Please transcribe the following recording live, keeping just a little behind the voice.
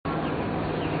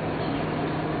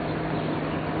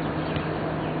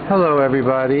Hello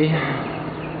everybody.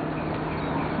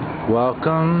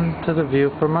 Welcome to the view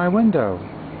from my window.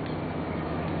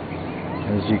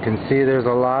 As you can see, there's a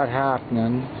lot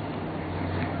happening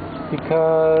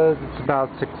because it's about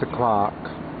 6 o'clock.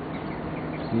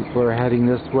 People are heading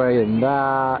this way and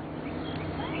that.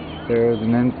 There's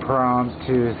an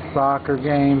impromptu soccer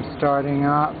game starting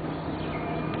up.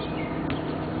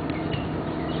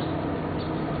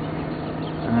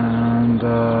 And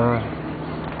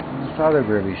this other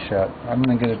groovy shit. I'm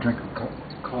gonna get a drink of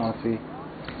coffee.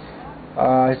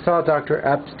 I saw Dr.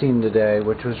 Epstein today,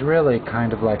 which was really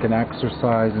kind of like an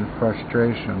exercise in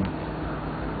frustration.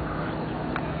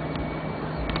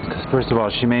 Because first of all,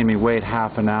 she made me wait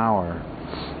half an hour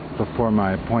before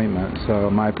my appointment. So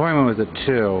my appointment was at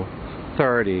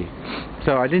 2:30.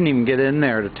 So I didn't even get in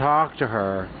there to talk to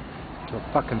her till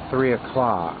fucking 3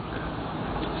 o'clock.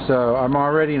 So I'm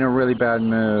already in a really bad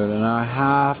mood, and I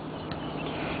have,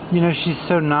 she's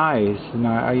so nice, and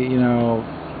I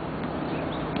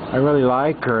really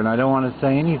like her, and I don't want to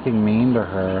say anything mean to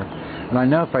her. And I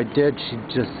know if I did, she'd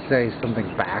just say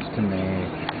something back to me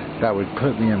that would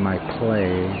put me in my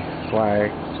place.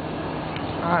 Like,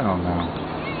 I don't know.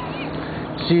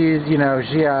 She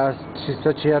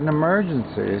said she had an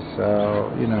emergency, so,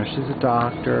 she's a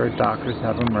doctor. Doctors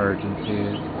have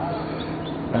emergencies.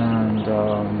 And,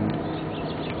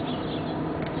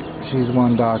 she's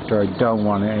one doctor I don't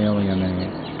want to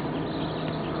alienate.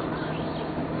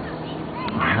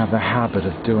 I have a habit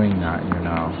of doing that,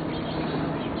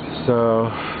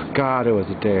 So, God, it was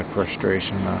a day of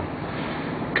frustration, though.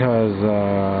 Because,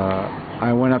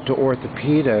 I went up to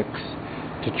orthopedics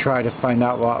to try to find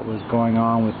out what was going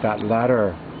on with that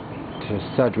letter to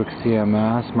Sedgwick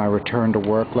CMS, my return to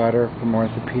work letter from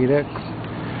orthopedics.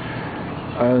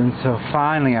 And so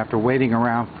finally, after waiting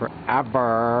around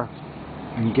forever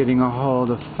and getting a hold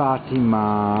of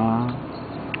Fatima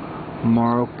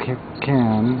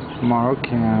Moroccan,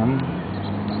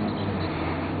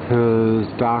 who's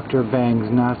Dr. Bangs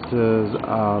Ness's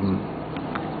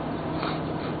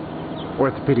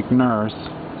orthopedic nurse,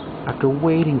 after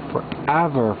waiting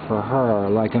forever for her,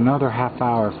 like another half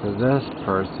hour for this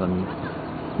person,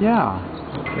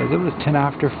 it was 10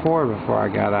 after 4 before I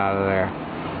got out of there.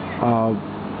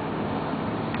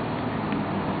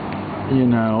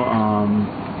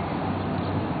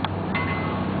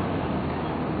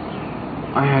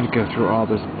 I had to go through all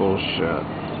this bullshit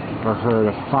for her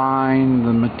to find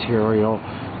the material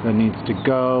that needs to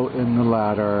go in the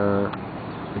letter,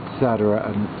 etc.,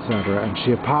 and etc. And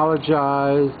she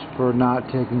apologized for not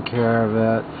taking care of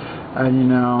it.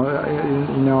 And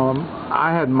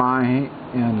I had my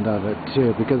end of it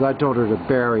too, because I told her to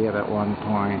bury it at one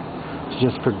point.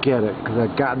 Just forget it, because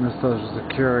I'd gotten the Social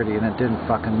Security and it didn't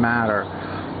fucking matter.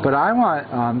 But I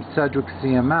want Sedgwick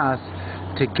CMS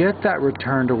to get that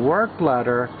return to work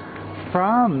letter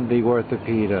from the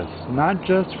orthopedist, not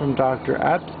just from Dr.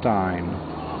 Epstein.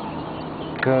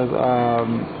 Because, I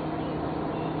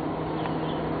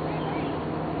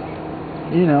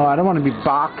don't want to be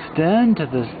boxed into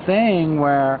this thing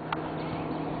where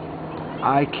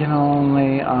I can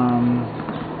only,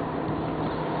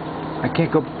 I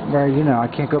can't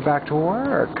go back to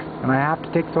work, and I have to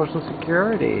take Social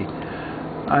Security.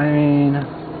 I mean,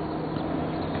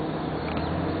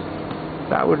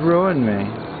 that would ruin me.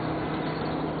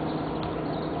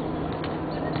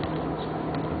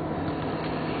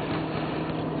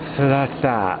 So that's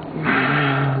that.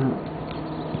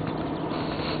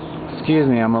 Excuse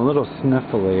me, I'm a little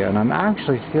sniffly, and I'm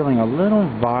actually feeling a little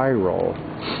viral.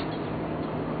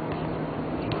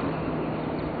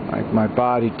 Like, my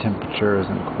body temperature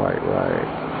isn't quite right.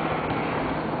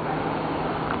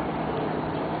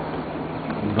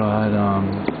 But,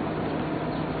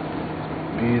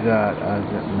 be that as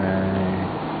it may,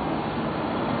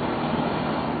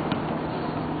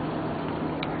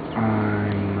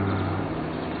 I'm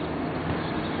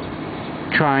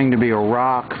trying to be a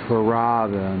rock for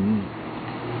Robin,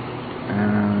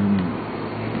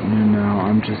 and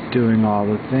I'm just doing all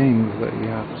the things that you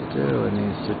have to do in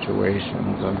these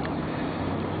situations. I'm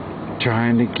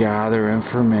trying to gather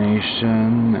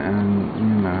information and,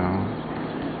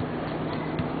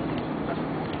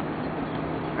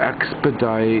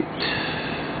 expedite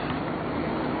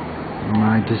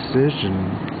my decision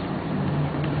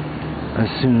as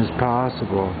soon as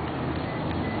possible.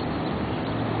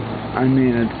 I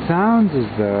mean, it sounds as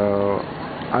though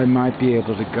I might be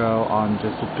able to go on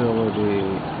disability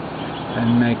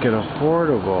and make it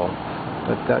affordable,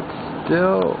 but that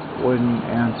still wouldn't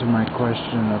answer my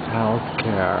question of health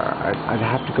care. I'd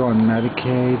have to go on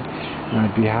Medicaid, and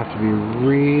I'd have to be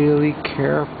really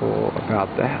careful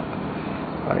about that.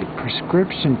 like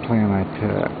prescription plan I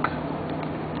pick,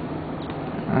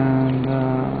 and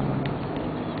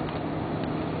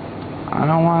I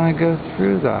don't want to go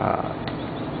through that.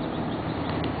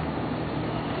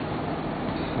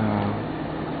 So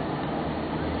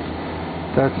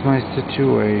that's my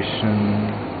situation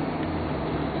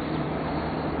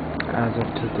as of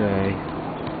today.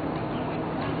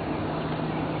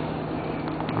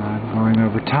 I'm going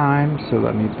over time, so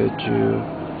let me bid you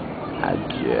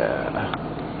adieu.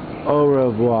 Au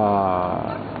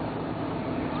revoir.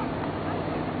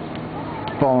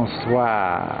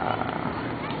 Bonsoir.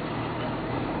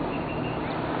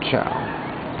 Ciao.